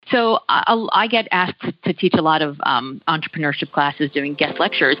So I get asked to teach a lot of entrepreneurship classes, doing guest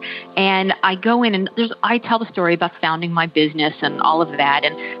lectures, and I go in and I tell the story about founding my business and all of that.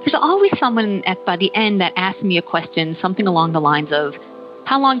 And there's always someone by the end that asks me a question, something along the lines of,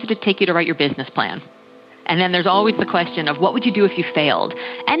 how long did it take you to write your business plan? And then there's always the question of, what would you do if you failed?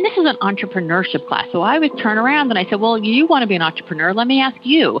 And this is an entrepreneurship class. So I would turn around and I said, well, you want to be an entrepreneur? Let me ask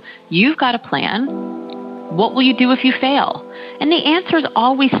you. You've got a plan. What will you do if you fail? And the answer is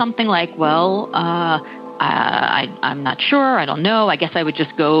always something like, well, I'm not sure. I don't know. I guess I would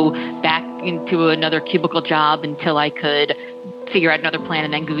just go back into another cubicle job until I could figure out another plan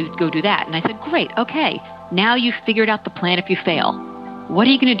and then go do that. And I said, great. Okay. Now you've figured out the plan if you fail. What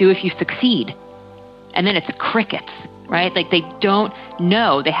are you going to do if you succeed? And then it's crickets, right? Like they don't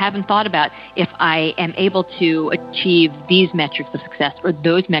know. They haven't thought about, if I am able to achieve these metrics of success or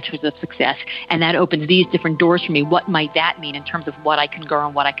those metrics of success, and that opens these different doors for me, what might that mean in terms of what I can grow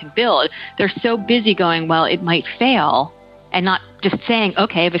and what I can build? They're so busy going, well, it might fail, and not just saying,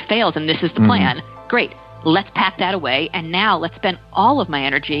 okay, if it fails and this is the plan, great. Let's pack that away, and now let's spend all of my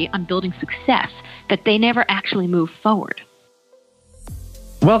energy on building success, that they never actually move forward.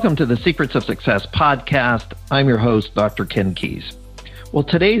 Welcome to the Secrets of Success podcast. I'm your host, Dr. Ken Keys. Well,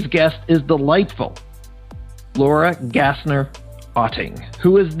 today's guest is delightful, Laura Gassner-Otting,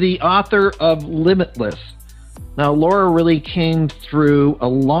 who is the author of Limitless. Now, Laura really came through a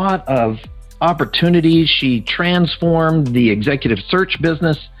lot of opportunities. She transformed the executive search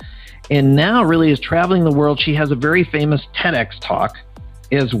business and now really is traveling the world. She has a very famous TEDx talk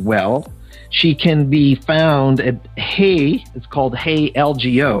as well. She can be found at HEY, it's called HEY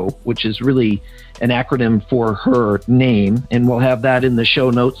LGO, which is really an acronym for her name, and we'll have that in the show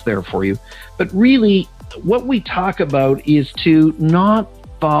notes there for you. But really, what we talk about is to not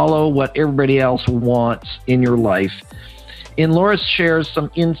follow what everybody else wants in your life. And Laura shares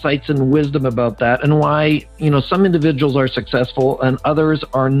some insights and wisdom about that, and why, some individuals are successful and others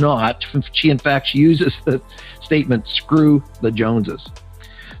are not. She uses the statement, screw the Joneses.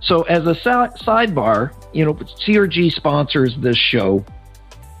 So as a sidebar, CRG sponsors this show,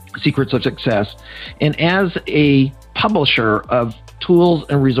 Secrets of Success. And as a publisher of tools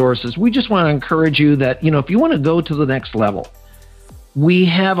and resources, we just want to encourage you that, if you want to go to the next level, we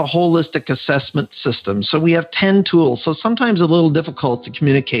have a holistic assessment system. So we have 10 tools. So sometimes a little difficult to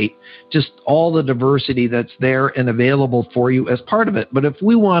communicate just all the diversity that's there and available for you as part of it. But if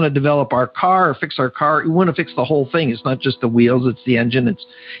we want to develop our car or fix our car, we want to fix the whole thing. It's not just the wheels, it's the engine,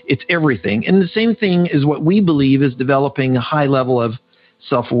 it's everything. And the same thing is what we believe is developing a high level of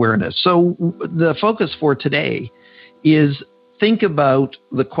self-awareness. So the focus for today is think about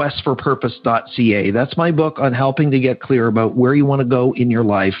the questforpurpose.ca. That's my book on helping to get clear about where you want to go in your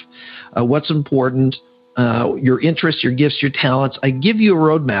life, what's important, your interests, your gifts, your talents. I give you a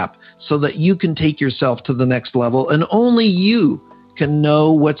roadmap so that you can take yourself to the next level, and only you can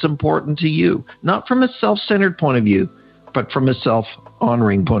know what's important to you, not from a self-centered point of view, but from a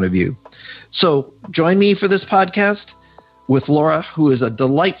self-honoring point of view. So join me for this podcast with Laura, who is a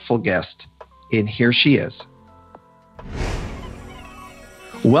delightful guest, and here she is.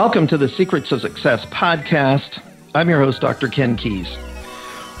 Welcome to the Secrets of Success podcast. I'm your host, Dr. Ken Keys.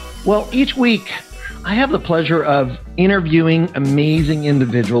 Well, each week I have the pleasure of interviewing amazing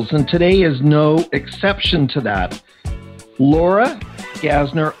individuals, and today is no exception to that. Laura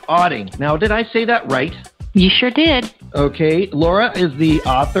Gassner-Otting. Now, did I say that right? You sure did. Okay. Laura is the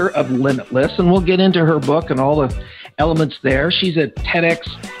author of Limitless, and we'll get into her book and all the elements there. She's a TEDx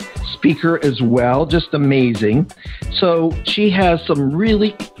speaker as well, just amazing. So she has some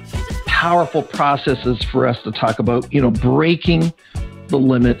really powerful processes for us to talk about, breaking the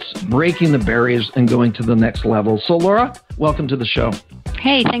limits, breaking the barriers, and going to the next level. So Laura, welcome to the show.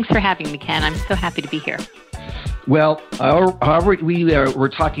 Hey, thanks for having me, Ken. I'm so happy to be here. Well, we were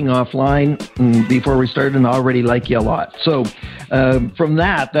talking offline before we started, and I already like you a lot. So from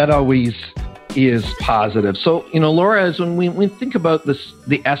that always is positive. So, Laura, is when we think about this,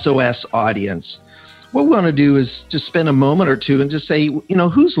 the SOS audience, what we want to do is just spend a moment or two and just say,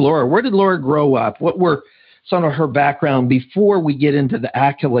 who's Laura? Where did Laura grow up? What were some of her background before we get into the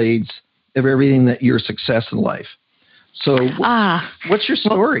accolades of everything that your success in life? So what's your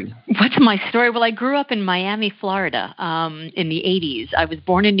story? What's my story? Well, I grew up in Miami, Florida, in the 80s. I was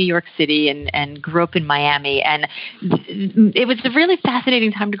born in New York City and grew up in Miami. And it was a really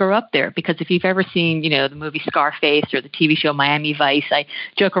fascinating time to grow up there, because if you've ever seen, the movie Scarface or the TV show Miami Vice, I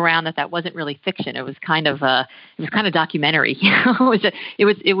joke around that wasn't really fiction. It was kind of documentary. I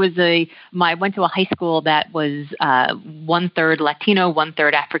went to a high school that was 1/3 Latino,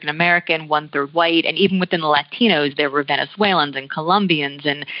 1/3 African American, 1/3 white, and even within the Latinos, there were were Venezuelans and Colombians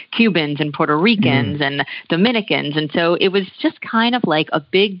and Cubans and Puerto Ricans and Dominicans. And so it was just kind of like a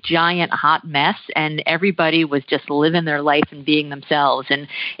big, giant, hot mess, and everybody was just living their life and being themselves. And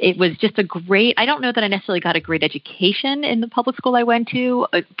it was just a great, I don't know that I necessarily got a great education in the public school I went to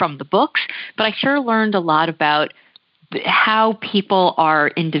from the books, but I sure learned a lot about how people are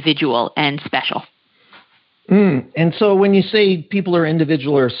individual and special. And so when you say people are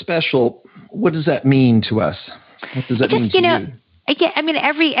individual or special, what does that mean to us? What does that mean to you? I mean,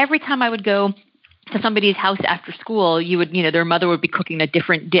 every time I would go to somebody's house after school, you would, their mother would be cooking a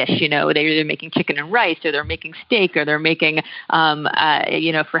different dish. They're either making chicken and rice, or they're making steak, or they're making,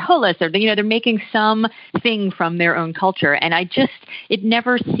 frijoles, or they're making something from their own culture. And it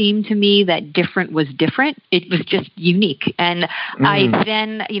never seemed to me that different was different. It was just unique. And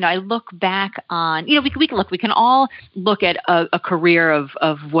I look back on, we can all look at a career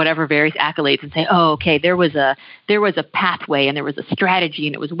of whatever various accolades and say, oh, okay, there was a pathway and there was a strategy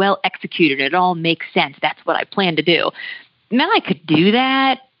and it was well executed. It all makes sense. That's what I plan to do. Now I could do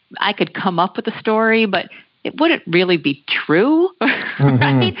that. I could come up with a story, but it wouldn't really be true,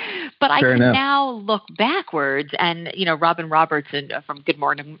 right? But I can now look backwards, and Robin Roberts from Good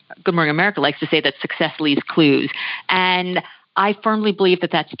Morning America likes to say that success leaves clues, and I firmly believe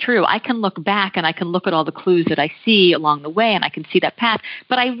that that's true. I can look back and I can look at all the clues that I see along the way, and I can see that path.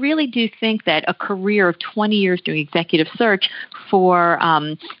 But I really do think that a career of 20 years doing executive search for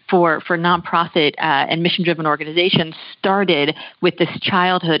nonprofit and mission-driven organizations started with this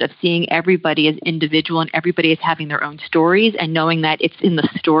childhood of seeing everybody as individual and everybody as having their own stories, and knowing that it's in the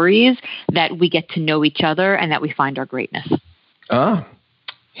stories that we get to know each other and that we find our greatness.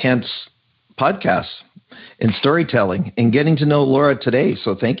 Hence podcasts and storytelling and getting to know Laura today.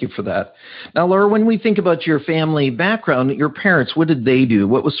 So thank you for that. Now, Laura, when we think about your family background, your parents, what did they do?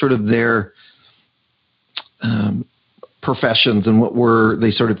 What was sort of their professions, and what were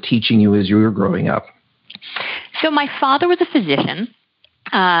they sort of teaching you as you were growing up? So my father was a physician.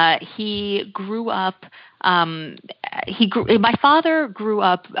 He grew up. My father grew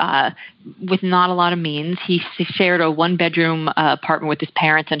up with not a lot of means. He shared a one-bedroom apartment with his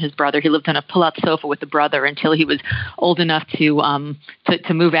parents and his brother. He lived on a pull-out sofa with the brother until he was old enough to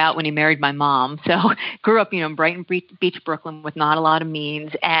move out when he married my mom. So grew up, in Brighton Beach, Brooklyn, with not a lot of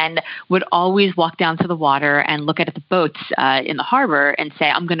means, and would always walk down to the water and look at the boats in the harbor and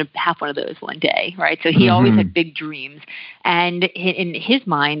say, "I'm going to have one of those one day." Right. So he always had big dreams, and in his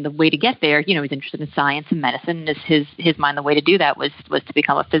mind, the way to get there, he was interested in science and medicine. His mind, the way to do that was to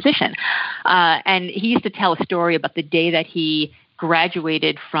become a physician. And he used to tell a story about the day that he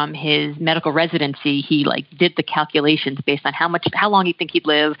graduated from his medical residency. He did the calculations based on how long he'd think he'd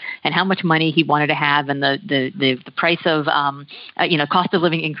live and how much money he wanted to have, and the price of cost of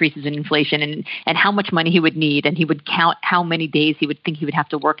living increases in inflation, and how much money he would need, and he would count how many days he would think he would have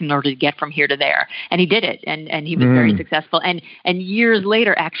to work in order to get from here to there. And he did it, and he was very successful. And years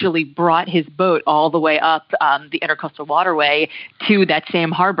later, actually brought his boat all the way up the Intercoastal Waterway to that same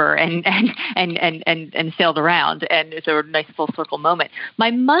harbor and sailed around. And so a nice full circle moment.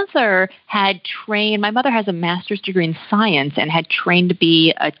 My mother has a master's degree in science and had trained to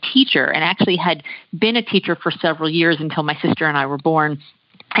be a teacher, and actually had been a teacher for several years until my sister and I were born.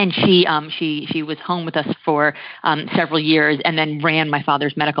 And she was home with us for several years, and then ran my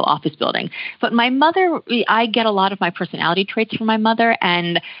father's medical office building. But my mother, I get a lot of my personality traits from my mother,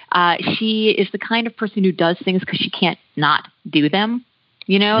 and she is the kind of person who does things because she can't not do them.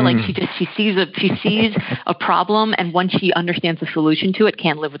 She sees a problem, and once she understands the solution to it,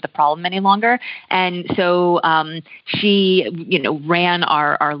 can't live with the problem any longer. And so she, ran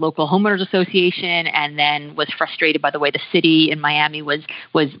our local homeowners association, and then was frustrated by the way the city in Miami was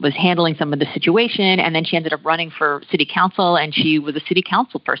handling some of the situation. And then she ended up running for city council, and she was a city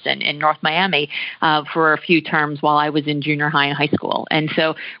council person in North Miami for a few terms while I was in junior high and high school. And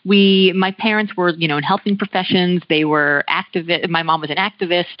so my parents were, in helping professions. They were activist. My mom was an activist.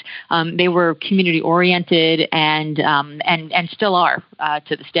 They were community oriented and still are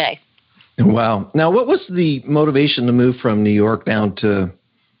to this day. Wow. Now, what was the motivation to move from New York down to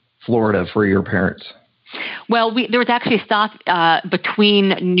Florida for your parents? Well, there was actually a stop between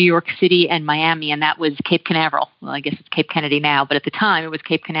New York City and Miami, and that was Cape Canaveral. Well, I guess it's Cape Kennedy now, but at the time it was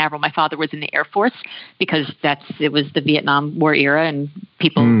Cape Canaveral. My father was in the Air Force because it was the Vietnam War era, and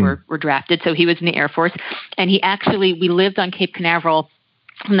people were drafted, so he was in the Air Force. And we lived on Cape Canaveral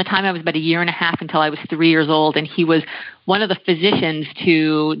from the time I was about a year and a half until I was 3 years old, and he was one of the physicians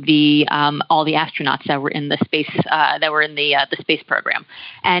to all the astronauts that were in the space program.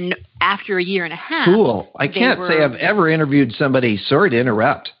 And after a year and a half, cool. I can't say I've ever interviewed somebody. Sorry to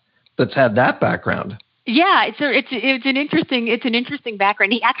interrupt. That's had that background. Yeah, it's an interesting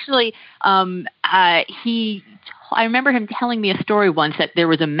background. He actually I remember him telling me a story once that there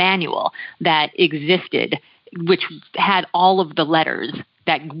was a manual that existed which had all of the letters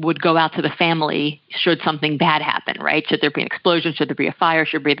that would go out to the family should something bad happen, right? Should there be an explosion? Should there be a fire?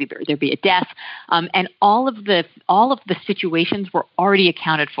 Should there be a death? And all of the situations were already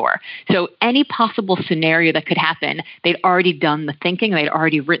accounted for. So any possible scenario that could happen, they'd already done the thinking. They'd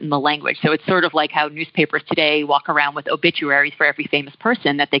already written the language. So it's sort of like how newspapers today walk around with obituaries for every famous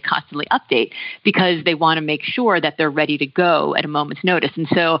person that they constantly update because they want to make sure that they're ready to go at a moment's notice. And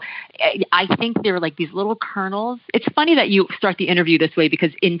so I think there are like these little kernels. It's funny that you start the interview this way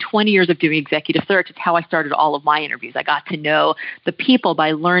because in 20 years of doing executive search, it's how I started all of my interviews. I got to know the people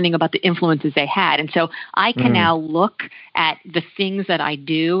by learning about the influences they had. And so I can now look at the things that I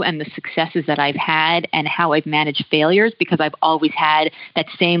do and the successes that I've had and how I've managed failures because I've always had that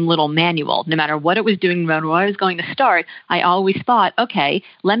same little manual. No matter what it was doing, no matter what I was going to start, I always thought, okay,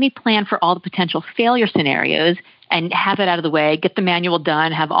 let me plan for all the potential failure scenarios and have it out of the way, get the manual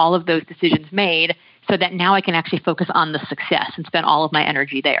done, have all of those decisions made so that now I can actually focus on the success and spend all of my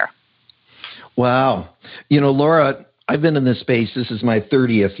energy there. Wow. Laura, I've been in this space. This is my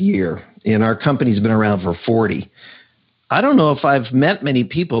 30th year, and our company's been around for 40. I don't know if I've met many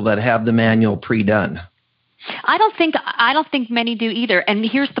people that have the manual pre-done. I don't think many do either. And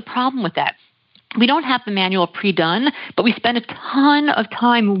here's the problem with that. We don't have the manual pre-done, but we spend a ton of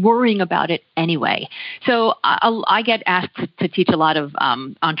time worrying about it anyway. So I get asked to teach a lot of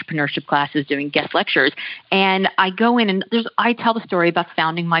entrepreneurship classes, doing guest lectures, and I go in and I tell the story about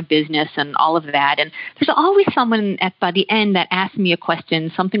founding my business and all of that. And there's always someone by the end that asks me a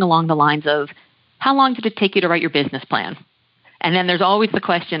question, something along the lines of, how long did it take you to write your business plan? And then there's always the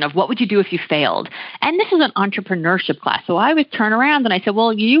question of what would you do if you failed? And this is an entrepreneurship class. So I would turn around and I said,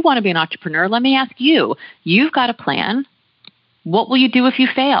 well, you want to be an entrepreneur. Let me ask you, you've got a plan. What will you do if you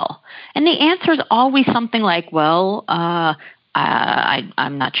fail? And the answer is always something like, well, I'm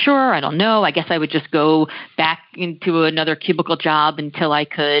not sure. I don't know. I guess I would just go back into another cubicle job until I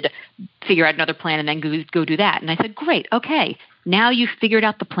could figure out another plan and then go do that. And I said, great. Okay. Now you've figured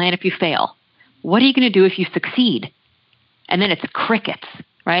out the plan if you fail. What are you going to do if you succeed? And then it's crickets,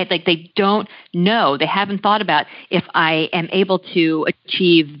 right? Like they don't know. They haven't thought about if I am able to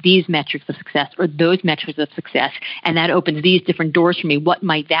achieve these metrics of success or those metrics of success, and that opens these different doors for me. What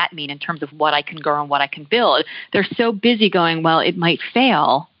might that mean in terms of what I can grow and what I can build? They're so busy going, well, it might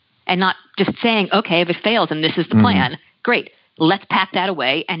fail, and not just saying, okay, if it fails and this is the plan, great. Let's pack that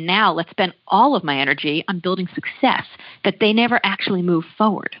away. And now let's spend all of my energy on building success that they never actually move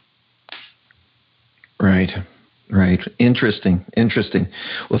forward. Right. Interesting.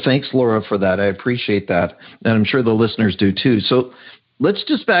 Well, thanks, Laura, for that. I appreciate that. And I'm sure the listeners do too. So let's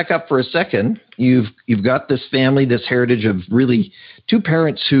just back up for a second. You've got this family, this heritage of really two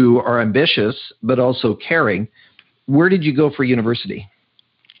parents who are ambitious, but also caring. Where did you go for university?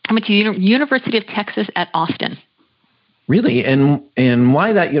 I went to University of Texas at Austin. Really? And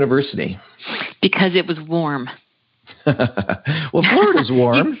why that university? Because it was warm. Well, Florida's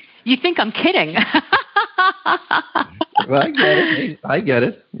warm. You think I'm kidding. Well, I get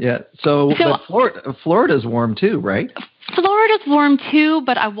it. Yeah. So but Florida's warm too, right? Florida's warm too,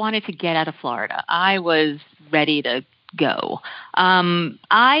 but I wanted to get out of Florida. I was ready to go. I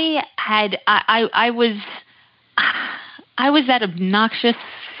was that obnoxious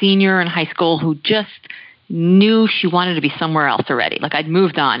senior in high school who just knew she wanted to be somewhere else already. Like I'd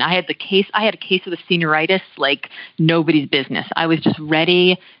moved on. I had a case of the senioritis like nobody's business. I was just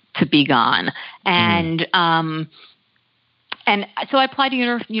ready to be gone. And so I applied to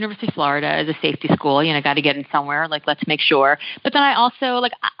University of Florida as a safety school. Got to get in somewhere. Like, let's make sure. But then I also,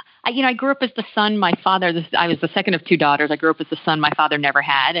 I grew up as the son my father, I was the second of two daughters. I grew up as the son my father never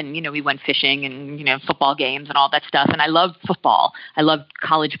had. And, we went fishing and, football games and all that stuff. And I loved football. I loved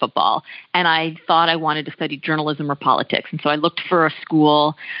college football. And I thought I wanted to study journalism or politics. And so I looked for a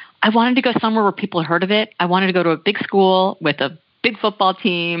school. I wanted to go somewhere where people had heard of it. I wanted to go to a big school with a big football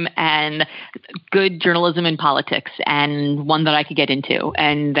team and good journalism and politics, and one that I could get into.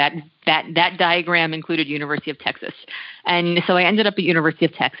 And that diagram included University of Texas. And so I ended up at University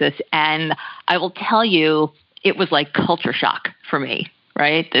of Texas, and I will tell you, it was like culture shock for me,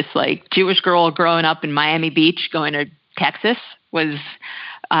 right? This like Jewish girl growing up in Miami Beach going to Texas was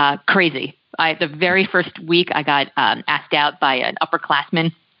crazy. The very first week I got asked out by an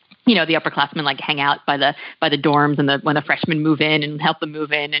upperclassman the upperclassmen like hang out by the dorms and when the freshmen move in and help them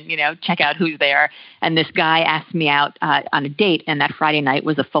move in and, check out who's there. And this guy asked me out on a date. And that Friday night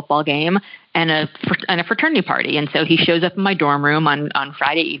was a football game and a fraternity party. And so he shows up in my dorm room on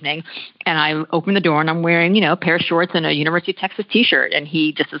Friday evening, and I open the door and I'm wearing, a pair of shorts and a University of Texas t-shirt. And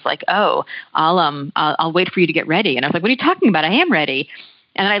he just is like, "Oh, I'll wait for you to get ready." And I was like, "What are you talking about? I am ready."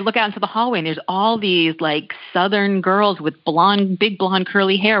 And then I look out into the hallway, and there's all these like Southern girls with big blonde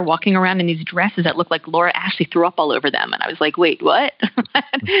curly hair walking around in these dresses that look like Laura Ashley threw up all over them. And I was like, "Wait, what?"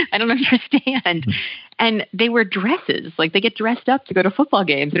 I don't understand. And they were dresses, like they get dressed up to go to football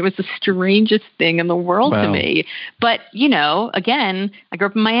games. It was the strangest thing in the world to me. But, again, I grew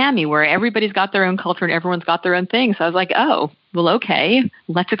up in Miami where everybody's got their own culture and everyone's got their own thing. So I was like, oh, well, okay,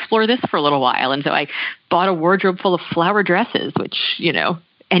 let's explore this for a little while. And so I bought a wardrobe full of flower dresses, which,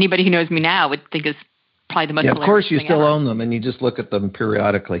 anybody who knows me now would think is probably the most hilarious thing. Of course, you still ever. Own them, and you just look at them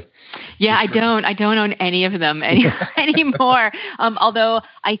periodically. Yeah, I don't own any of them anymore. Although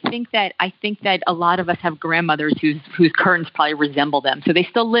I think that a lot of us have grandmothers whose curtains probably resemble them, so they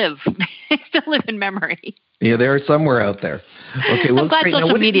still live. They still live in memory. Yeah, they're somewhere out there. Okay, well, I'm glad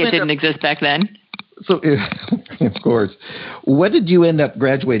social media didn't exist back then. So, of course, what did you end up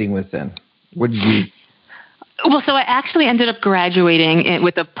graduating with then? What did you? Well, so I actually ended up graduating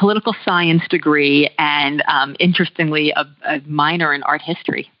with a political science degree and, interestingly, a minor in art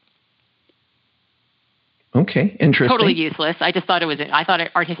history. Okay, interesting. Totally useless. I just thought I thought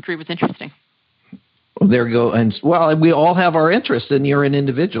art history was interesting. Well, there you go. And we all have our interests, and you're an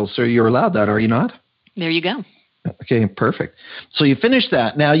individual, so you're allowed that, are you not? There you go. Okay, perfect. So you finished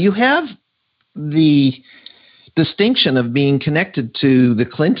that. Now you have the distinction of being connected to the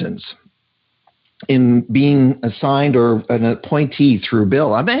Clintons in being assigned or an appointee through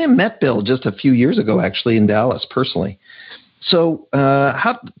Bill. I may have met Bill just a few years ago, actually, in Dallas personally. So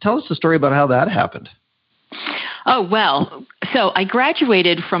tell us the story about how that happened. Oh, well, so I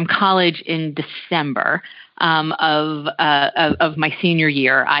graduated from college in December of my senior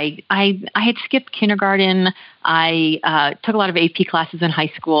year. I had skipped kindergarten. I took a lot of AP classes in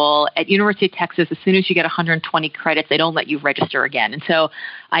high school. At University of Texas, as soon as you get 120 credits, they don't let you register again. And so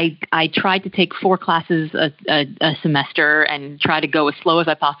I tried to take 4 classes a semester and try to go as slow as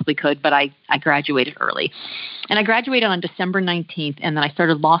I possibly could, but I graduated early. And I graduated on December 19th, and then I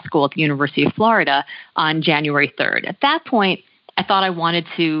started law school at the University of Florida on January 3rd. At that point, I thought I wanted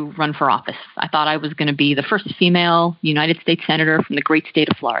to run for office. I thought I was going to be the first female United States Senator from the great state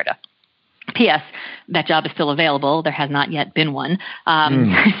of Florida. P.S. That job is still available. There has not yet been one.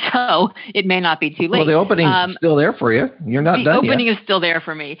 So it may not be too late. Well, the opening is still there for you. You're not done yet. The opening is still there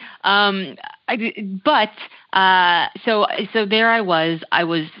for me. So there I was. I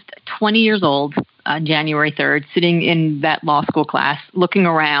was 20 years old on January 3rd, sitting in that law school class, looking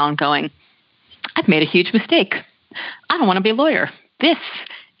around going, I've made a huge mistake. I don't want to be a lawyer. This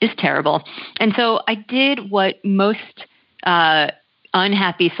is terrible. And so I did what most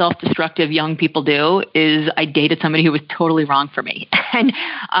unhappy, self-destructive young people do, is I dated somebody who was totally wrong for me. And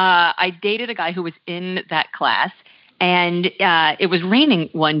I dated a guy who was in that class, and it was raining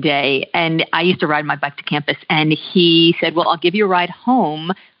one day, and I used to ride my bike to campus, and he said, well, I'll give you a ride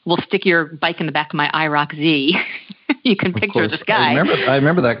home. We'll stick your bike in the back of my IROC Z. You can picture this guy. I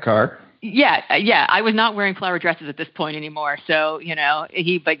remember that car. Yeah. I was not wearing flower dresses at this point anymore. So,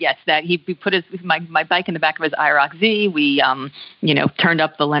 he put my bike in the back of his IROC Z. We, turned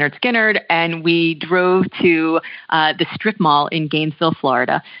up the Leonard Skinner, and we drove to the strip mall in Gainesville,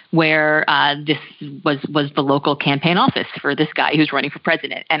 Florida, where this was the local campaign office for this guy who's running for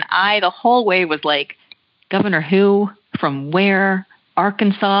president. And I, the whole way, was like, Governor who? From where?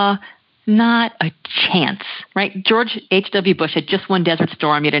 Arkansas? Not a chance, right? George H.W. Bush had just won Desert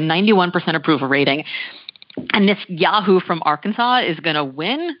Storm. He had a 91% approval rating. And this Yahoo from Arkansas is going to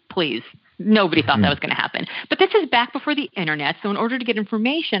win? Please. Nobody thought that was going to happen. But this is back before the internet. So in order to get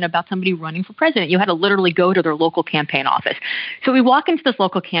information about somebody running for president, you had to literally go to their local campaign office. So we walk into this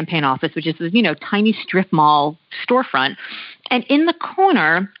local campaign office, which is this, tiny strip mall storefront. And in the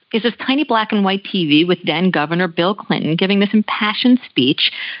corner is this tiny black and white TV with then Governor Bill Clinton giving this impassioned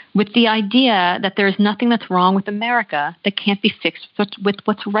speech with the idea that there is nothing that's wrong with America that can't be fixed with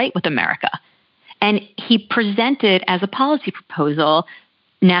what's right with America. And he presented as a policy proposal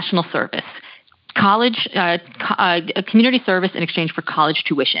national service, college, community service in exchange for college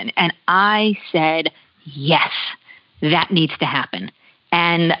tuition. And I said, yes, that needs to happen.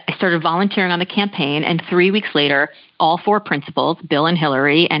 And I started volunteering on the campaign, and 3 weeks later, all 4 principals, Bill and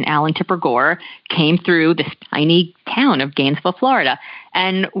Hillary and Alan Tipper Gore, came through this tiny town of Gainesville, Florida.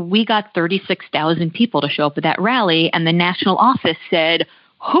 And we got 36,000 people to show up at that rally, and the national office said,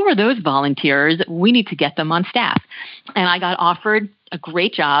 who are those volunteers? We need to get them on staff. And I got offered a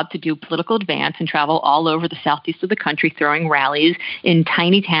great job to do political advance and travel all over the southeast of the country, throwing rallies in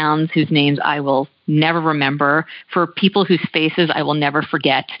tiny towns whose names I will never remember, for people whose faces I will never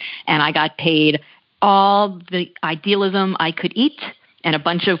forget. And I got paid all the idealism I could eat and a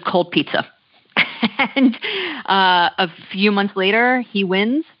bunch of cold pizza. And a few months later, he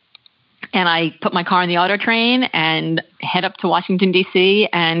wins. And I put my car in the auto train and head up to Washington, D.C.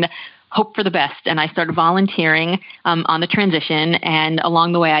 and hope for the best. And I started volunteering on the transition. And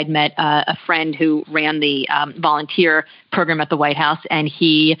along the way, I'd met a friend who ran the volunteer program at the White House. And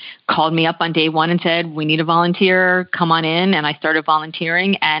he called me up on day one and said, we need a volunteer. Come on in. And I started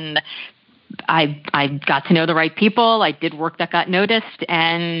volunteering. And I got to know the right people. I did work that got noticed.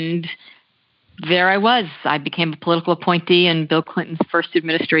 And there I was. I became a political appointee in Bill Clinton's first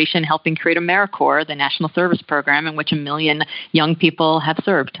administration, helping create AmeriCorps, the national service program in which 1 million young people have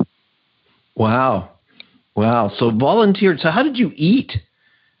served. Wow. So volunteered. So how did you eat?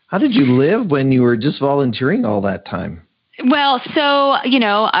 How did you live when you were just volunteering all that time? Well, so,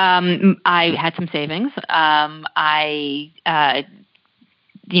 I had some savings. Odd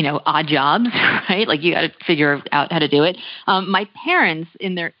jobs, right? Like you got to figure out how to do it. My parents,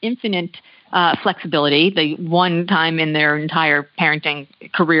 in their infinite flexibility, the one time in their entire parenting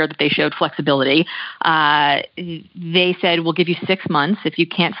career that they showed flexibility, they said, we'll give you 6 months. If you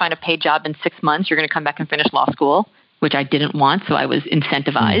can't find a paid job in 6 months, you're going to come back and finish law school, which I didn't want, so I was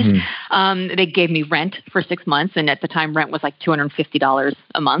incentivized. Mm-hmm. They gave me rent for 6 months, and at the time rent was like $250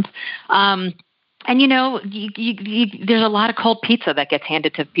 a month. And, there's a lot of cold pizza that gets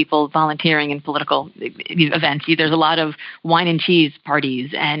handed to people volunteering in political events. There's a lot of wine and cheese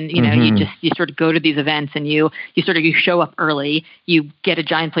parties. And, you sort of go to these events and you show up early. You get a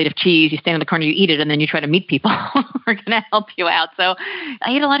giant plate of cheese. You stand in the corner, you eat it, and then you try to meet people who are going to help you out. So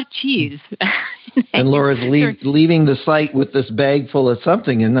I ate a lot of cheese. And Laura's leaving the site with this bag full of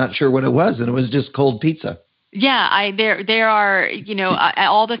something and not sure what it was. And it was just cold pizza. Yeah, there are,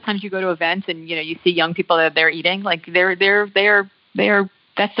 all the times you go to events and, you see young people that they're eating, like they're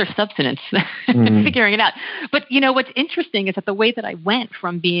that's their subsistence, figuring it out. But, what's interesting is that the way that I went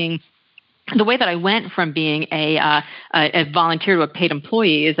from being a volunteer to a paid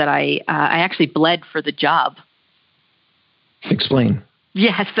employee is that I actually bled for the job. Explain.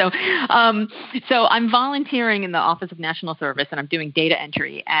 Yeah, so I'm volunteering in the Office of National Service, and I'm doing data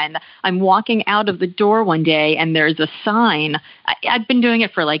entry. And I'm walking out of the door one day, and there's a sign. I've been doing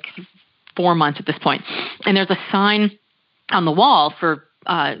it for like 4 months at this point, and there's a sign on the wall for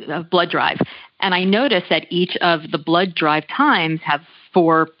a blood drive. And I noticed that each of the blood drive times have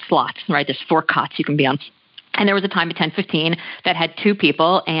 4 slots, right? There's 4 cots you can be on. And there was a time at 10:15 that had 2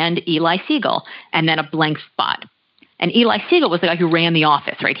 people and Eli Siegel, and then a blank spot. And Eli Siegel was the guy who ran the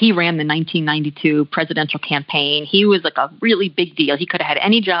office, right? He ran the 1992 presidential campaign. He was like a really big deal. He could have had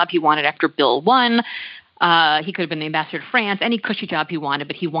any job he wanted after Bill won. He could have been the ambassador to France, any cushy job he wanted,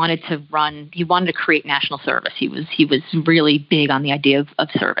 but he wanted to create national service. He was really big on the idea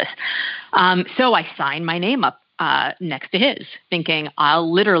of service. So I signed my name up next to his, thinking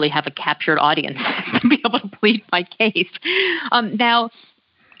I'll literally have a captured audience to be able to plead my case. Now,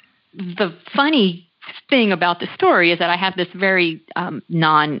 the funny thing about the story is that I have this very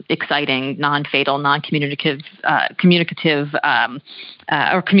non-exciting, non-fatal, non-communicative, or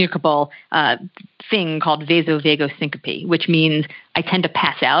communicable thing called vasovagosyncope, which means I tend to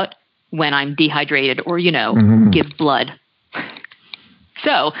pass out when I'm dehydrated or, give blood.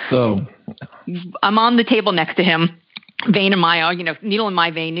 So I'm on the table next to him, vein in my, needle in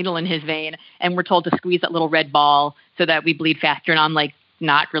my vein, needle in his vein, and we're told to squeeze that little red ball so that we bleed faster. And I'm like,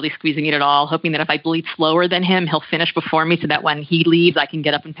 not really squeezing it at all, hoping that if I bleed slower than him, he'll finish before me so that when he leaves, I can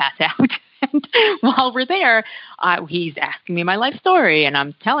get up and pass out. And while we're there, he's asking me my life story, and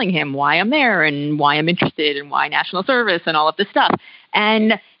I'm telling him why I'm there and why I'm interested and why national service and all of this stuff.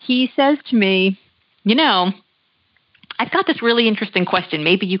 And he says to me, I've got this really interesting question.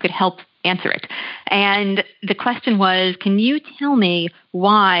 Maybe you could help answer it. And the question was, can you tell me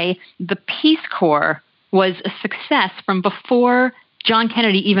why the Peace Corps was a success from before John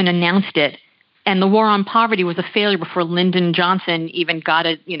Kennedy even announced it, and the war on poverty was a failure before Lyndon Johnson even got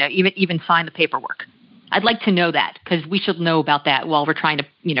it, even signed the paperwork? I'd like to know that, because we should know about that while we're trying to,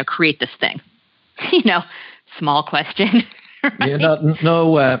 create this thing. Small question. Right?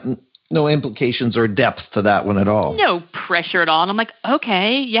 Yeah, no implications or depth to that one at all. No pressure at all. And I'm like,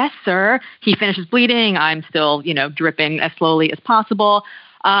 okay, yes, sir. He finishes bleeding. I'm still, dripping as slowly as possible.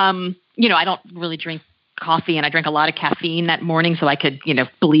 I don't really drink coffee and I drank a lot of caffeine that morning so I could,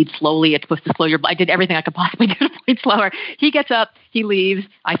 bleed slowly. It's supposed to slow your blood. I did everything I could possibly do to bleed slower. He gets up, he leaves.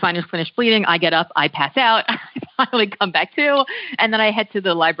 I finally finish bleeding. I get up, I pass out. I finally come back to, and then I head to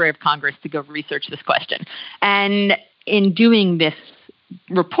the Library of Congress to go research this question. And in doing this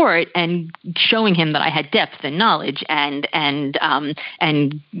report and showing him that I had depth and knowledge and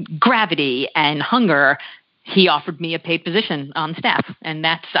gravity and hunger, he offered me a paid position on staff. And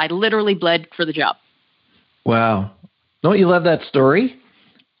I literally bled for the job. Wow. Don't you love that story?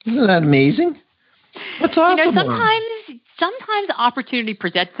 Isn't that amazing? That's awesome. Sometimes opportunity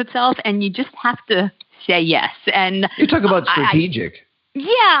presents itself and you just have to say yes. And you talk about strategic.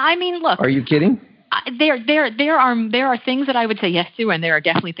 Look. Are you kidding? There are things that I would say yes to, and there are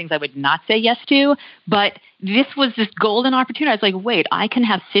definitely things I would not say yes to. But this was this golden opportunity. I was like, wait, I can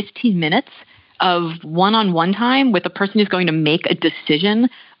have 15 minutes of one-on-one time with a person who's going to make a decision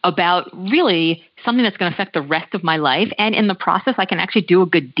about really something that's going to affect the rest of my life. And in the process, I can actually do a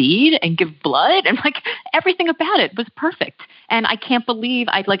good deed and give blood. And everything about it was perfect. And I can't believe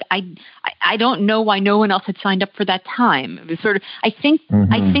I don't know why no one else had signed up for that time. It was sort of, I think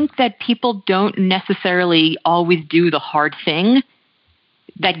that people don't necessarily always do the hard thing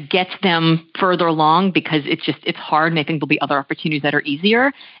that gets them further along because it's hard. And I think there'll be other opportunities that are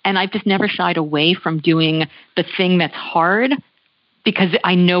easier. And I've just never shied away from doing the thing that's hard because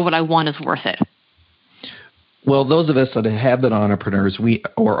I know what I want is worth it. Well, those of us that have been entrepreneurs,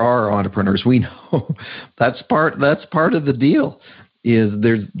 are entrepreneurs, we know that's part of the deal. Is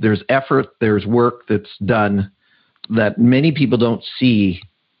there's effort, there's work that's done that many people don't see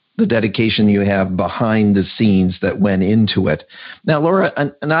the dedication you have behind the scenes that went into it. Now, Laura,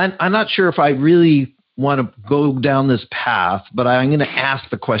 and I'm not sure if I really want to go down this path, but I'm going to ask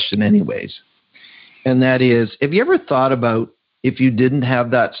the question anyways. And that is, have you ever thought about if you didn't have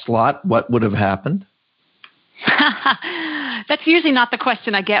that slot, what would have happened? That's usually not the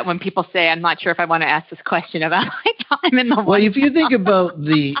question I get when people say, I'm not sure if I want to ask this question about my time in the White House. Well, if you think about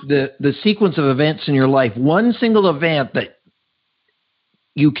the sequence of events in your life, one single event that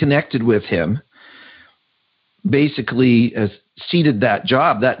you connected with him basically seeded that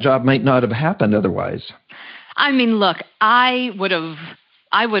job. That job might not have happened otherwise. I mean, look, I would have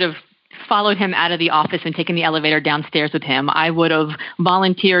followed him out of the office and taken the elevator downstairs with him. I would have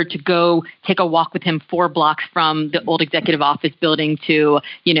volunteered to go take a walk with him 4 blocks from the old executive office building to,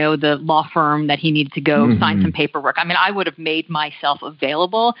 the law firm that he needed to go sign some paperwork. I mean, I would have made myself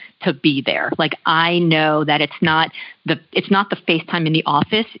available to be there. Like, I know that it's not the FaceTime in the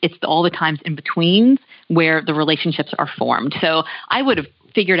office. It's all the times in between where the relationships are formed. So I would have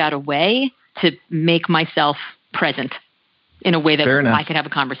figured out a way to make myself present in a way that I could have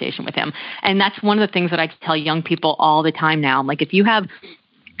a conversation with him. And that's one of the things that I tell young people all the time now. I'm like, if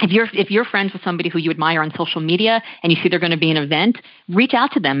you're friends with somebody who you admire on social media and you see they're going to be an event, reach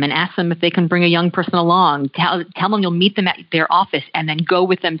out to them and ask them if they can bring a young person along. Tell them you'll meet them at their office and then go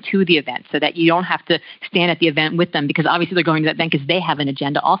with them to the event so that you don't have to stand at the event with them, because obviously they're going to that event because they have an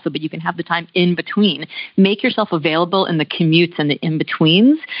agenda also, but you can have the time in between. Make yourself available in the commutes and the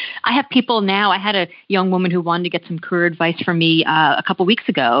in-betweens. I have people now. I had a young woman who wanted to get some career advice from me a couple weeks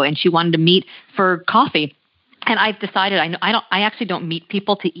ago, and she wanted to meet for coffee. And I've decided I actually don't meet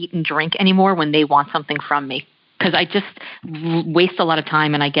people to eat and drink anymore when they want something from me, because I just waste a lot of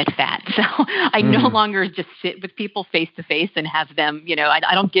time and I get fat. So I no longer just sit with people face to face and have them,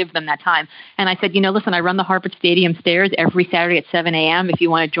 I don't give them that time. And I said, listen, I run the Harvard Stadium stairs every Saturday at 7 a.m. If you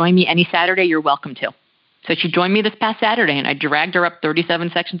want to join me any Saturday, you're welcome to. So she joined me this past Saturday, and I dragged her up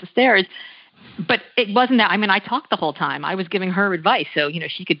 37 sections of stairs. But it wasn't that. I mean, I talked the whole time. I was giving her advice, so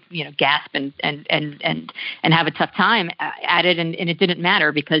she could gasp and have a tough time at it, and it didn't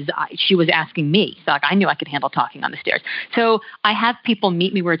matter because she was asking me. So I knew I could handle talking on the stairs. So I have people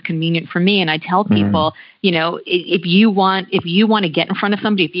meet me where it's convenient for me, and I tell people, if you want to get in front of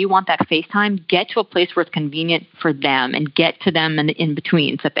somebody, if you want that FaceTime, get to a place where it's convenient for them and get to them in the in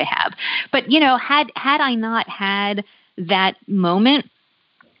betweens that they have. But had I not had that moment,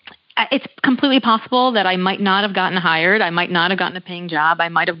 it's completely possible that I might not have gotten hired. I might not have gotten a paying job. I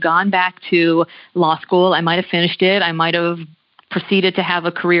might have gone back to law school. I might have finished it. I might have proceeded to have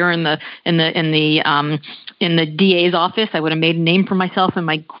a career in the DA's office. I would have made a name for myself in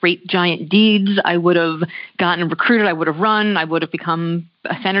my great giant deeds. I would have gotten recruited. I would have run. I would have become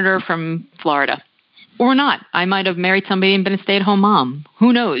a senator from Florida. Or not. I might have married somebody and been a stay-at-home mom.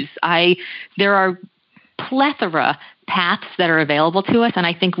 Who knows? There are plethora paths that are available to us, and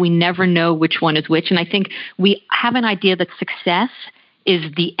I think we never know which one is which. And I think we have an idea that success is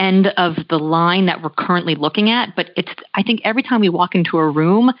the end of the line that we're currently looking at. But I think every time we walk into a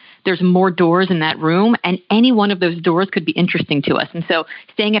room, there's more doors in that room, and any one of those doors could be interesting to us. And so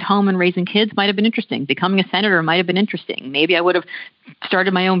staying at home and raising kids might have been interesting. Becoming a senator might have been interesting. Maybe I would have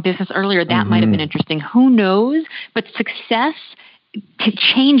started my own business earlier. That might have been interesting. Who knows? But success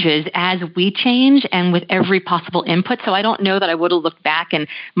changes as we change and with every possible input. So I don't know that I would have looked back and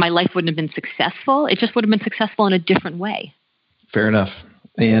my life wouldn't have been successful. It just would have been successful in a different way. Fair enough.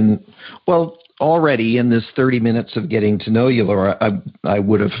 And, well, already in this 30 minutes of getting to know you, Laura, I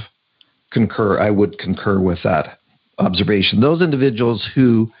would concur with that observation. Those individuals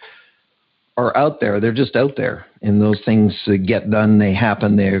who are out there, they're just out there, and those things get done, they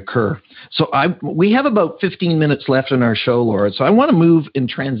happen, they occur. So we have about 15 minutes left in our show, Laura, so I want to move and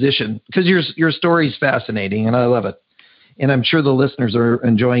transition, because your story is fascinating, and I love it. And I'm sure the listeners are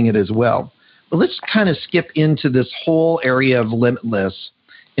enjoying it as well. But let's kind of skip into this whole area of Limitless.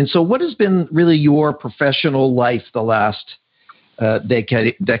 And so what has been really your professional life the last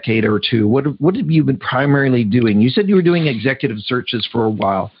decade or two? What have you been primarily doing? You said you were doing executive searches for a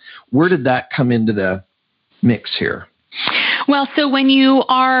while. Where did that come into the mix here? Well, so when you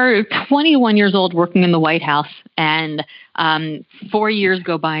are 21 years old working in the White House and 4 years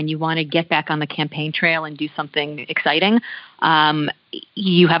go by and you want to get back on the campaign trail and do something exciting,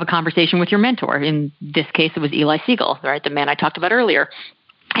 you have a conversation with your mentor. In this case, it was Eli Siegel, right, the man I talked about earlier.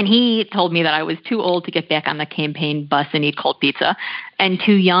 And he told me that I was too old to get back on the campaign bus and eat cold pizza and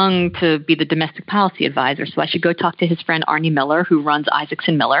too young to be the domestic policy advisor. So I should go talk to his friend Arnie Miller, who runs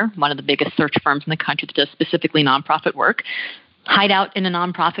Isaacson Miller, one of the biggest search firms in the country that does specifically nonprofit work, hide out in a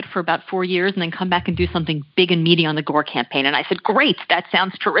nonprofit for about 4 years and then come back and do something big and meaty on the Gore campaign. And I said, great, that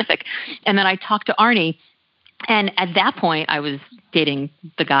sounds terrific. And then I talked to Arnie. And at that point, I was dating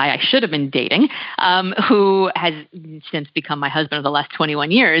the guy I should have been dating, who has since become my husband of the last 21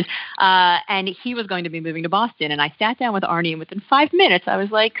 years. And he was going to be moving to Boston. And I sat down with Arnie, and within 5 minutes, I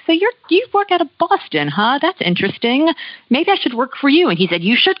was like, so you work out of Boston, huh? That's interesting. Maybe I should work for you. And he said,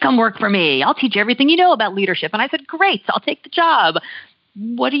 you should come work for me. I'll teach you everything you know about leadership. And I said, great, I'll take the job.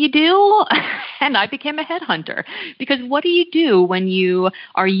 What do you do? And I became a headhunter, because what do you do when you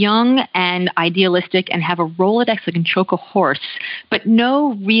are young and idealistic and have a Rolodex that can choke a horse, but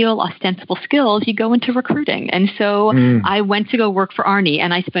no real ostensible skills? You go into recruiting. And so I went to go work for Arnie,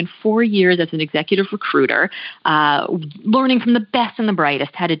 and I spent 4 years as an executive recruiter, learning from the best and the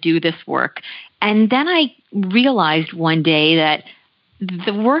brightest how to do this work. And then I realized one day that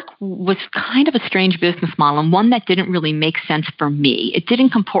the work was kind of a strange business model, and one that didn't really make sense for me. It didn't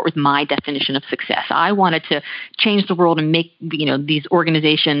comport with my definition of success. I wanted to change the world and make, these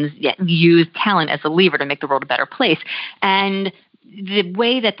organizations use talent as a lever to make the world a better place. And the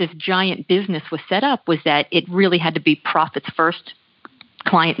way that this giant business was set up was that it really had to be profits first,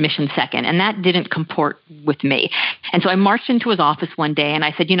 client mission second, and that didn't comport with me. And so I marched into his office one day and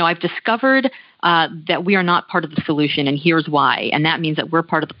I said, I've discovered that we are not part of the solution, and here's why. And that means that we're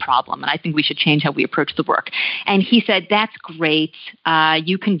part of the problem, and I think we should change how we approach the work. And he said, that's great.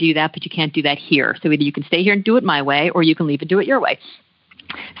 You can do that, but you can't do that here. So either you can stay here and do it my way, or you can leave and do it your way.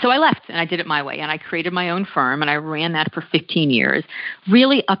 So I left and I did it my way, and I created my own firm, and I ran that for 15 years,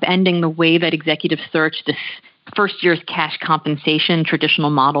 really upending the way that executive search, this first year's cash compensation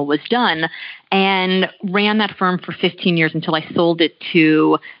traditional model, was done, and ran that firm for 15 years until I sold it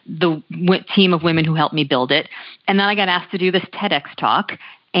to the team of women who helped me build it. And then I got asked to do this TEDx talk.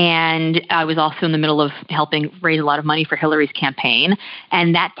 And I was also in the middle of helping raise a lot of money for Hillary's campaign.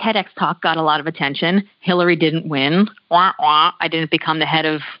 And that TEDx talk got a lot of attention. Hillary didn't win. Wah, wah. I didn't become the head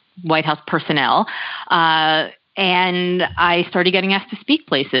of White House personnel. And I started getting asked to speak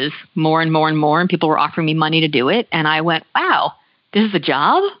places more and more and more, and people were offering me money to do it. And I went, wow, this is a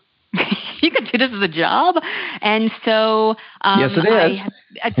job? You can do this as a job? And so yes, it is.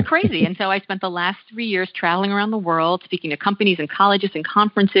 It's crazy. And so I spent the last 3 years traveling around the world, speaking to companies and colleges and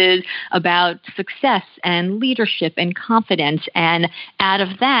conferences about success and leadership and confidence. And out of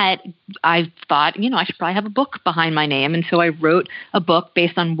that, I thought, I should probably have a book behind my name. And so I wrote a book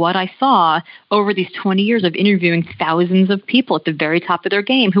based on what I saw over these 20 years of interviewing thousands of people at the very top of their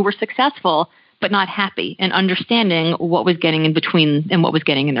game who were successful but not happy, and understanding what was getting in between and what was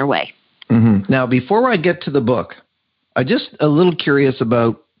getting in their way. Mm-hmm. Now, before I get to the book, I'm just a little curious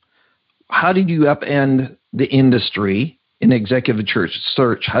about how did you upend the industry in executive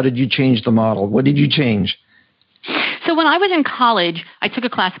search? How did you change the model? What did you change? So when I was in college, I took a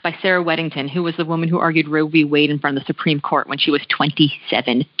class by Sarah Weddington, who was the woman who argued Roe v. Wade in front of the Supreme Court when she was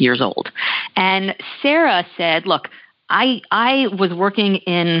 27 years old. And Sarah said, look, I was working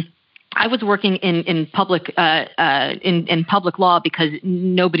in I was working in public law because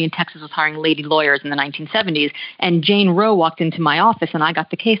nobody in Texas was hiring lady lawyers in the 1970s. And Jane Roe walked into my office, and I got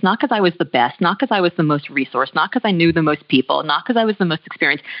the case not because I was the best, not because I was the most resourced, not because I knew the most people, not because I was the most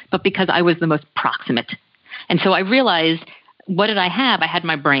experienced, but because I was the most proximate. And so I realized, what did I have? I had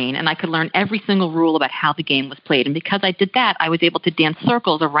my brain, and I could learn every single rule about how the game was played. And because I did that, I was able to dance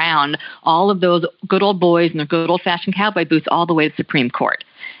circles around all of those good old boys in their good old-fashioned cowboy boots all the way to the Supreme Court.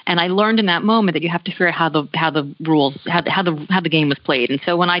 And I learned in that moment that you have to figure out how the game was played. And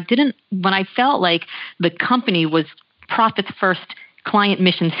so when I felt like the company was profits first, client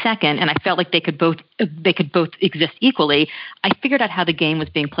mission second, and I felt like they could both exist equally, I figured out how the game was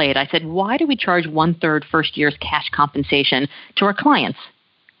being played. I said, why do we charge 1/3 first year's cash compensation to our clients?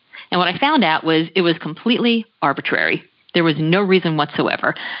 And what I found out was it was completely arbitrary. There was no reason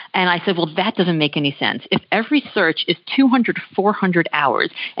whatsoever. And I said, well, that doesn't make any sense. If every search is 200, 400 hours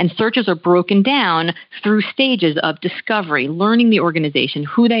and searches are broken down through stages of discovery, learning the organization,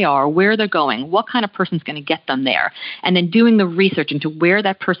 who they are, where they're going, what kind of person's going to get them there, and then doing the research into where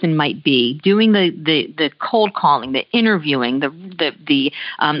that person might be, doing the cold calling, the interviewing, the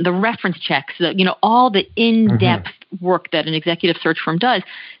reference checks, all the in-depth work that an executive search firm does,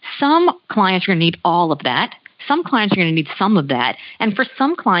 some clients are going to need all of that. Some clients are going to need some of that. And for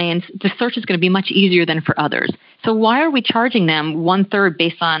some clients, the search is going to be much easier than for others. So why are we charging them 1/3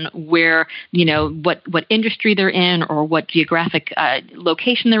 based on where, what industry they're in or what geographic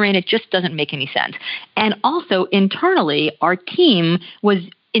location they're in? It just doesn't make any sense. And also internally, our team was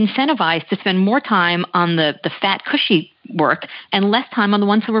incentivized to spend more time on the fat, cushy work and less time on the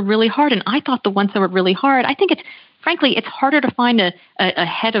ones that were really hard. And I thought the ones that were really hard, frankly, it's harder to find a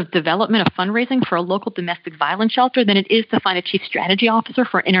head of development of fundraising for a local domestic violence shelter than it is to find a chief strategy officer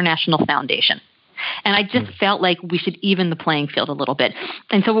for an international foundation. And I just felt like we should even the playing field a little bit.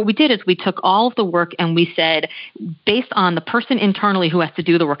 And so what we did is we took all of the work and we said, based on the person internally who has to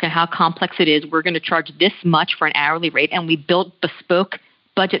do the work and how complex it is, we're going to charge this much for an hourly rate. And we built bespoke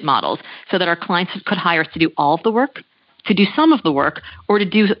budget models so that our clients could hire us to do all of the work, to do some of the work, or to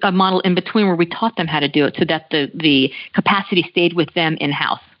do a model in between where we taught them how to do it so that the capacity stayed with them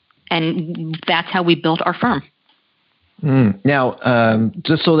in-house. And that's how we built our firm. Now,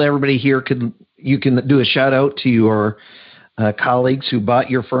 just so that everybody here you can do a shout out to your colleagues who bought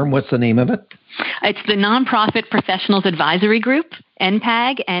your firm. What's the name of it? It's the Nonprofit Professionals Advisory Group,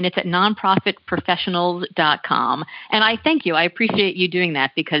 NPAG, and it's at nonprofitprofessionals.com. And I thank you. I appreciate you doing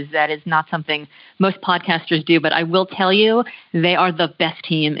that because that is not something most podcasters do. But I will tell you, they are the best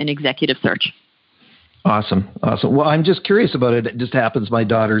team in executive search. Awesome. Well, I'm just curious about it. It just happens my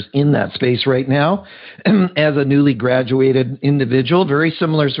daughter's in that space right now as a newly graduated individual. Very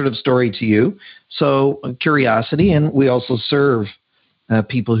similar sort of story to you. So curiosity, and we also serve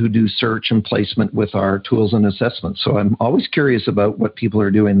people who do search and placement with our tools and assessments. So I'm always curious about what people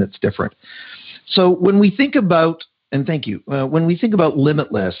are doing that's different. So when we think about, and thank you, when we think about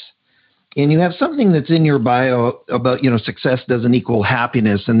Limitless, and you have something that's in your bio about, success doesn't equal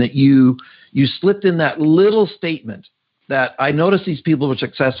happiness, and that you slipped in that little statement that I noticed these people were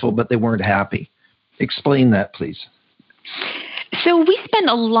successful, but they weren't happy. Explain that, please. So we spend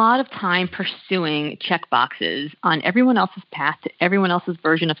a lot of time pursuing check boxes on everyone else's path to everyone else's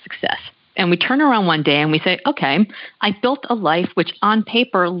version of success. And we turn around one day and we say, okay, I built a life which on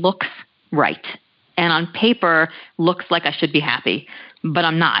paper looks right. And on paper looks like I should be happy, but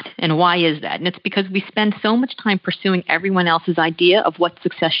I'm not. And why is that? And it's because we spend so much time pursuing everyone else's idea of what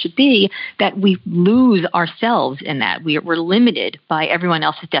success should be that we lose ourselves in that. We're limited by everyone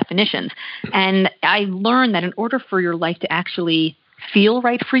else's definitions. And I learned that in order for your life to actually feel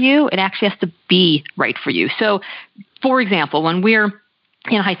right for you, it actually has to be right for you. So, for example, when we're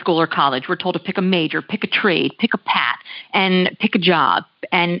in high school or college, we're told to pick a major, pick a trade, pick a path, and pick a job.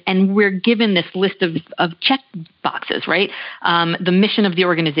 And we're given this list of check boxes, right? The mission of the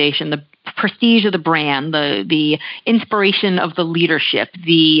organization, the prestige of the brand, the inspiration of the leadership,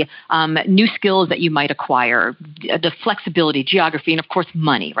 the new skills that you might acquire, the flexibility, geography, and of course,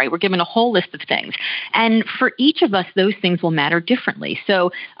 money, right? We're given a whole list of things. And for each of us, those things will matter differently.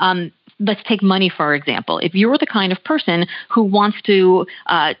 So, let's take money, for example. If you're the kind of person who wants to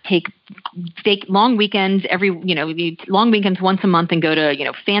take long weekends long weekends once a month and go to,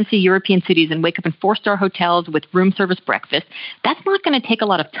 fancy European cities and wake up in 4-star hotels with room service breakfast, that's not going to take a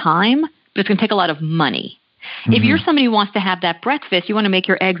lot of time, but it's going to take a lot of money. Mm-hmm. If you're somebody who wants to have that breakfast, you want to make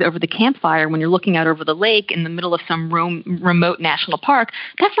your eggs over the campfire when you're looking out over the lake in the middle of some remote national park,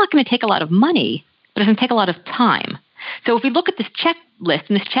 that's not going to take a lot of money, but it's going to take a lot of time. So if we look at this checklist,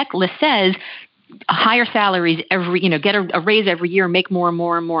 and this checklist says, higher salaries get a raise every year, make more and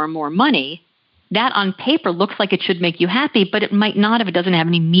more and more and more money, that on paper looks like it should make you happy, but it might not if it doesn't have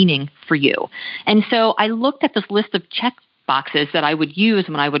any meaning for you. And so I looked at this list of check boxes that I would use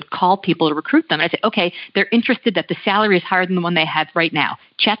when I would call people to recruit them. And I said, okay, they're interested that the salary is higher than the one they have right now.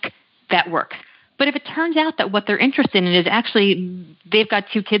 Check, that works. But if it turns out that what they're interested in is actually they've got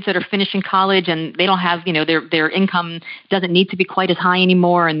 2 kids that are finishing college and they don't have, their income doesn't need to be quite as high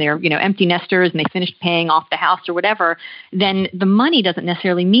anymore, and they're, empty nesters and they finished paying off the house or whatever, then the money doesn't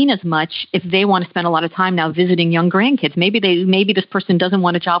necessarily mean as much if they want to spend a lot of time now visiting young grandkids. Maybe this person doesn't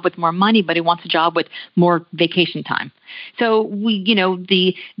want a job with more money, but he wants a job with more vacation time. So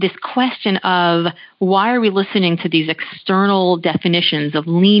this question of why are we listening to these external definitions of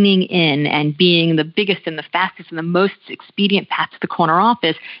leaning in and being the biggest and the fastest and the most expedient path to the corner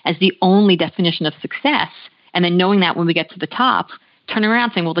office as the only definition of success, and then knowing that when we get to the top, turning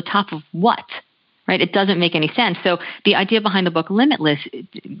around saying, well, the top of what? Right? It doesn't make any sense. So the idea behind the book Limitless,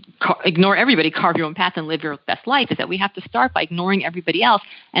 ignore everybody, carve your own path and live your best life, is that we have to start by ignoring everybody else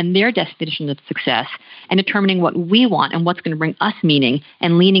and their definition of success and determining what we want and what's going to bring us meaning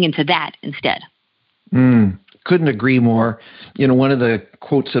and leaning into that instead. Couldn't agree more. One of the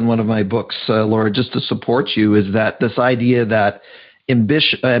quotes in one of my books, Laura, just to support you, is that this idea that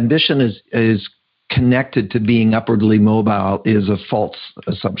ambition is connected to being upwardly mobile is a false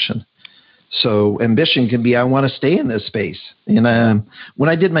assumption. So ambition can be, I want to stay in this space. And when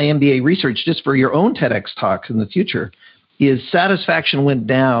I did my MBA research, just for your own TEDx talks in the future, is satisfaction went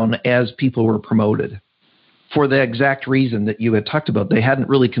down as people were promoted for the exact reason that you had talked about. They hadn't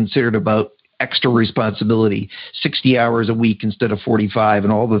really considered about extra responsibility, 60 hours a week instead of 45,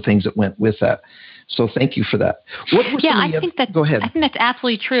 and all the things that went with that. So thank you for that. Go ahead. I think that's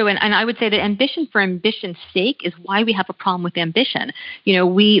absolutely true. And I would say that ambition for ambition's sake is why we have a problem with ambition.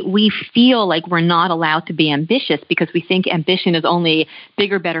 We feel like we're not allowed to be ambitious because we think ambition is only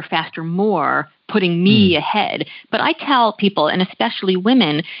bigger, better, faster, more, putting me ahead. But I tell people, and especially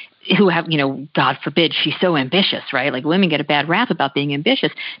women, who have, God forbid, she's so ambitious, right? Like women get a bad rap about being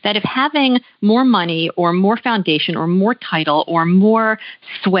ambitious, that if having more money or more foundation or more title or more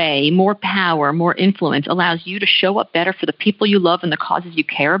sway, more power, more influence allows you to show up better for the people you love and the causes you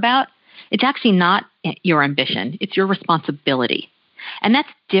care about, it's actually not your ambition. It's your responsibility. And that's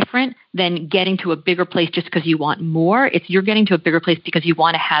different than getting to a bigger place just because you want more. It's you're getting to a bigger place because you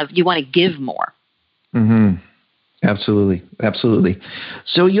want to give more. Mm-hmm. Absolutely. Absolutely.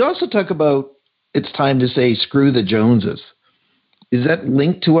 So you also talk about it's time to say, screw the Joneses. Is that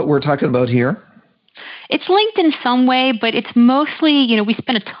linked to what we're talking about here? It's linked in some way, but it's mostly, we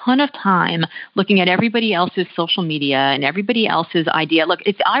spend a ton of time looking at everybody else's social media and everybody else's idea. Look,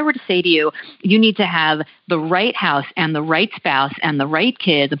 if I were to say to you, you need to have the right house and the right spouse and the right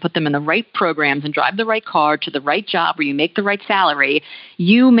kids and put them in the right programs and drive the right car to the right job where you make the right salary,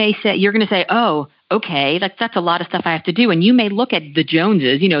 you're going to say, oh, okay, that's a lot of stuff I have to do. And you may look at the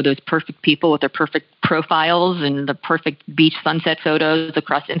Joneses, those perfect people with their perfect profiles and the perfect beach sunset photos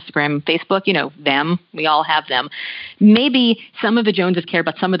across Instagram and Facebook, them, we all have them. Maybe some of the Joneses care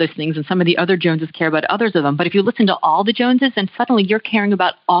about some of those things and some of the other Joneses care about others of them. But if you listen to all the Joneses, then suddenly you're caring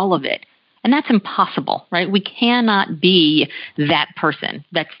about all of it. And that's impossible, right? We cannot be that person.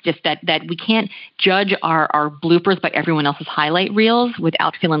 That's just that we can't judge our bloopers by everyone else's highlight reels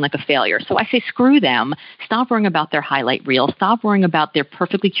without feeling like a failure. So I say screw them. Stop worrying about their highlight reel. Stop worrying about their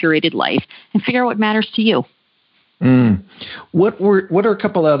perfectly curated life and figure out what matters to you. What are a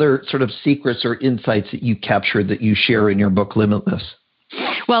couple other sort of secrets or insights that you captured that you share in your book, Limitless?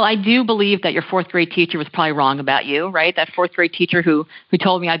 Well, I do believe that your fourth grade teacher was probably wrong about you, right? That fourth grade teacher who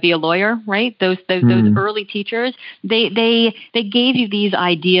told me I'd be a lawyer, right? Those early teachers, they gave you these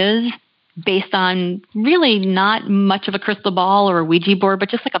ideas based on really not much of a crystal ball or a Ouija board, but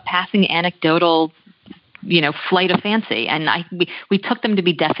just like a passing anecdotal, flight of fancy. And we took them to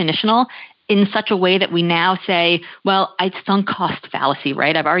be definitional in such a way that we now say, well, it's sunk cost fallacy,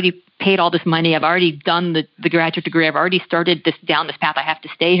 right? I've already paid all this money. I've already done the graduate degree. I've already started down this path. I have to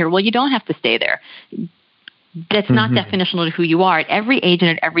stay here. Well, you don't have to stay there. That's not definitional to who you are. At every age and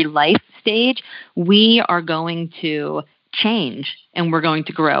at every life stage, we are going to change and we're going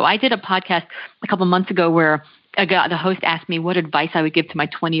to grow. I did a podcast a couple months ago where the host asked me what advice I would give to my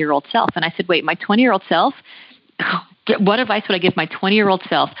 20-year-old self. And I said, wait, my 20-year-old self? What advice would I give my 20-year-old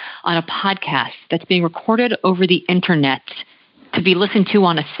self on a podcast that's being recorded over the internet to be listened to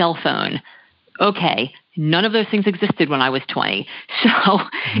on a cell phone? Okay, none of those things existed when I was 20. So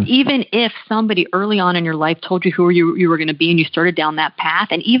even if somebody early on in your life told you who you were going to be and you started down that path,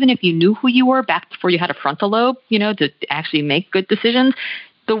 and even if you knew who you were back before you had a frontal lobe, to actually make good decisions,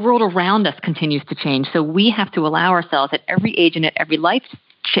 the world around us continues to change. So we have to allow ourselves at every age and at every life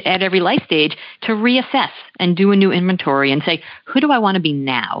stage to reassess and do a new inventory and say, who do I want to be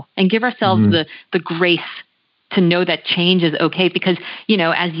now? And give ourselves the grace to know that change is okay. Because,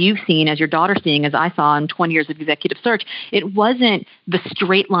 as you've seen, as your daughter's seeing, as I saw in 20 years of executive search, it wasn't the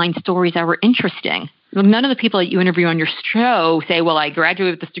straight line stories that were interesting. None of the people that you interview on your show say, well, I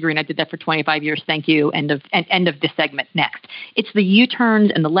graduated with this degree and I did that for 25 years. Thank you. End of this segment. Next. It's the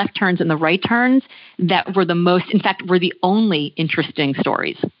U-turns and the left turns and the right turns that were the most, in fact, were the only interesting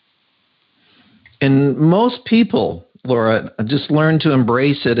stories. And most people, Laura, just learn to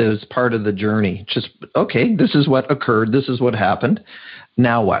embrace it as part of the journey. Just, okay, this is what occurred. This is what happened.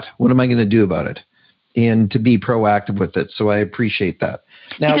 Now what? What am I going to do about it? And to be proactive with it. So I appreciate that.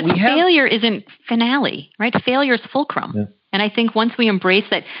 Now, because failure isn't finale, right? Failure is fulcrum. Yeah. And I think once we embrace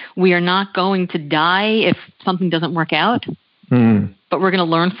that we are not going to die if something doesn't work out, but we're going to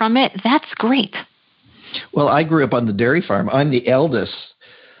learn from it, that's great. Well, I grew up on the dairy farm. I'm the eldest,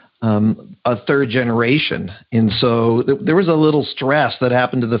 a third generation. And so there was a little stress that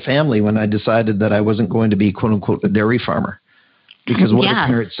happened to the family when I decided that I wasn't going to be, quote unquote, a dairy farmer. Because what do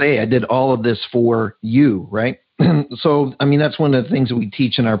parents say? I did all of this for you, right? So, I mean, that's one of the things that we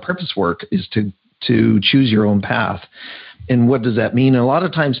teach in our purpose work is to choose your own path. And what does that mean? And a lot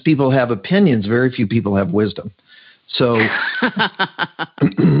of times people have opinions. Very few people have wisdom. So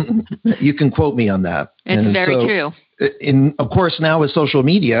you can quote me on that. It's very true. And of course, now with social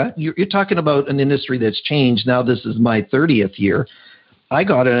media, you're talking about an industry that's changed. Now this is my 30th year. I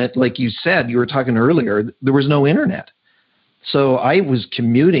got in it, like you said, you were talking earlier, there was no internet. So I was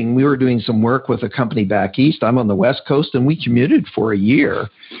commuting. We were doing some work with a company back east. I'm on the West Coast, and we commuted for a year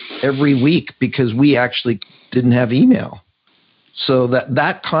every week because we actually didn't have email. So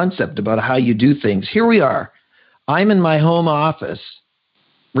that concept about how you do things. Here we are. I'm in my home office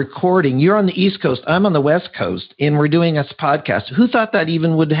recording. You're on the East Coast. I'm on the West Coast, and we're doing a podcast. Who thought that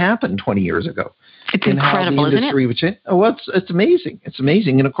even would happen 20 years ago? It's incredible, isn't it? Oh, it's amazing. It's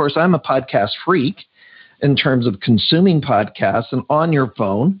amazing. And, of course, I'm a podcast freak in terms of consuming podcasts and on your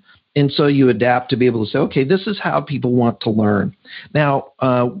phone. And so you adapt to be able to say, okay, this is how people want to learn. Now,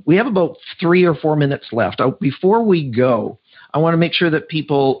 we have about 3 or 4 minutes left. Before we go, I want to make sure that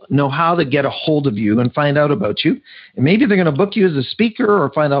people know how to get a hold of you and find out about you. And maybe they're going to book you as a speaker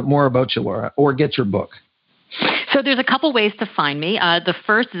or find out more about you, Laura, or get your book. So there's a couple ways to find me. The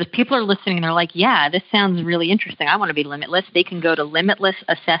first is if people are listening and they're like, yeah, this sounds really interesting. I want to be limitless. They can go to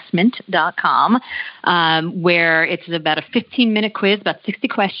limitlessassessment.com, where it's about a 15-minute quiz, about 60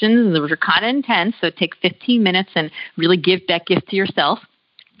 questions. Those are kind of intense, so take 15 minutes and really give that gift to yourself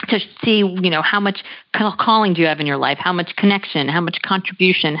to see, how much calling do you have in your life, how much connection, how much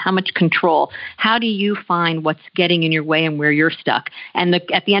contribution, how much control. How do you find what's getting in your way and where you're stuck? And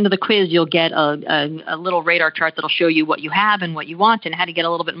at the end of the quiz, you'll get a little radar chart that'll show you what you have and what you want and how to get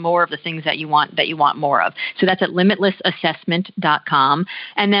a little bit more of the things that you want more of. So that's at limitlessassessment.com.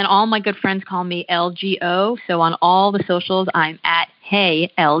 And then all my good friends call me LGO. So on all the socials, I'm at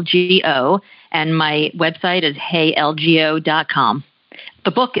HeyLGO, and my website is heylgo.com.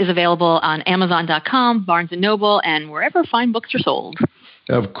 The book is available on Amazon.com, Barnes & Noble, and wherever fine books are sold.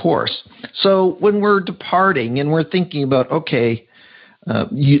 Of course. So when we're departing and we're thinking about, okay,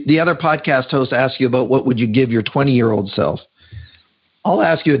 the other podcast host asked you about what would you give your 20-year-old self. I'll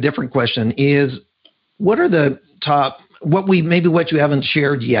ask you a different question is, what are the top, what you haven't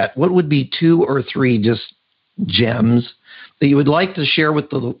shared yet, what would be 2 or 3 just gems that you would like to share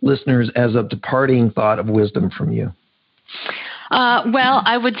with the listeners as a departing thought of wisdom from you? Well,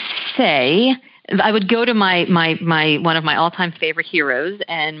 I would say I would go to my one of my all-time favorite heroes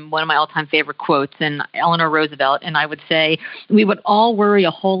and one of my all-time favorite quotes, and Eleanor Roosevelt, and I would say we would all worry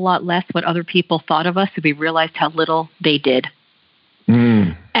a whole lot less what other people thought of us if we realized how little they did.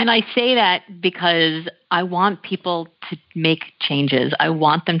 And I say that because I want people to make changes. I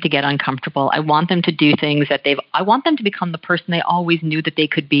want them to get uncomfortable. I want them to do things I want them to become the person they always knew that they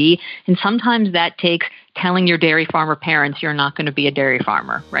could be. And sometimes that takes telling your dairy farmer parents you're not going to be a dairy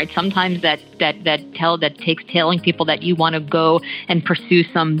farmer, right? Sometimes that takes telling people that you want to go and pursue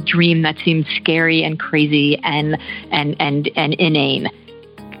some dream that seems scary and crazy and inane.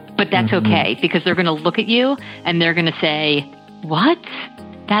 But that's okay, because they're going to look at you and they're going to say, what?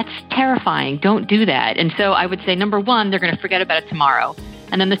 That's terrifying. Don't do that. And so I would say, number one, they're going to forget about it tomorrow.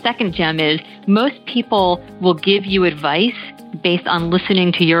 And then the second gem is most people will give you advice based on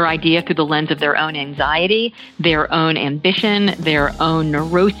listening to your idea through the lens of their own anxiety, their own ambition, their own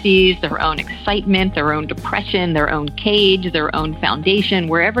neuroses, their own excitement, their own depression, their own cage, their own foundation,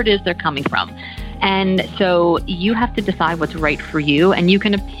 wherever it is they're coming from. And so you have to decide what's right for you, and you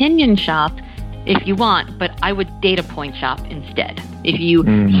can opinion shop if you want, but I would data point shop instead. If you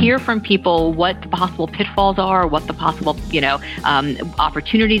hear from people what the possible pitfalls are, what the possible,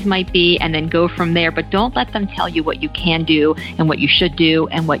 opportunities might be, and then go from there. But don't let them tell you what you can do and what you should do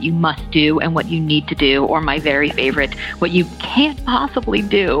and what you must do and what you need to do, or my very favorite, what you can't possibly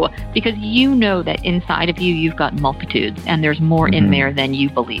do, because you know that inside of you, you've got multitudes and there's more in there than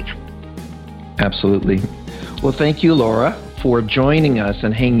you believe. Absolutely. Well, thank you, Laura, for joining us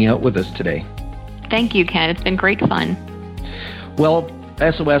and hanging out with us today. Thank you, Ken. It's been great fun. Well,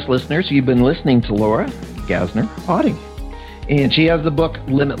 SOS listeners, you've been listening to Laura Gassner-Otting, and she has the book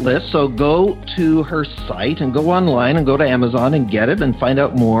Limitless. So go to her site and go online and go to Amazon and get it and find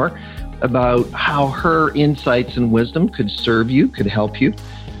out more about how her insights and wisdom could serve you, could help you.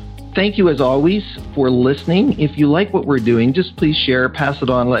 Thank you, as always, for listening. If you like what we're doing, just please share, pass it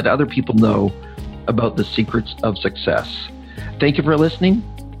on, let other people know about the secrets of success. Thank you for listening.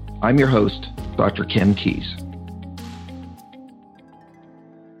 I'm your host, Dr. Ken Keys.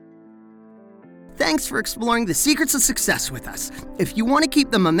 Thanks for exploring the secrets of success with us. If you want to keep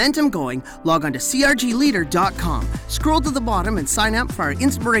the momentum going, log on to crgleader.com. Scroll to the bottom and sign up for our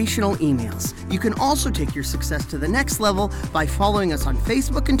inspirational emails. You can also take your success to the next level by following us on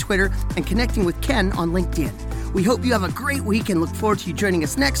Facebook and Twitter and connecting with Ken on LinkedIn. We hope you have a great week and look forward to you joining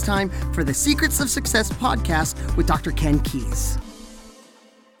us next time for the Secrets of Success podcast with Dr. Ken Keys.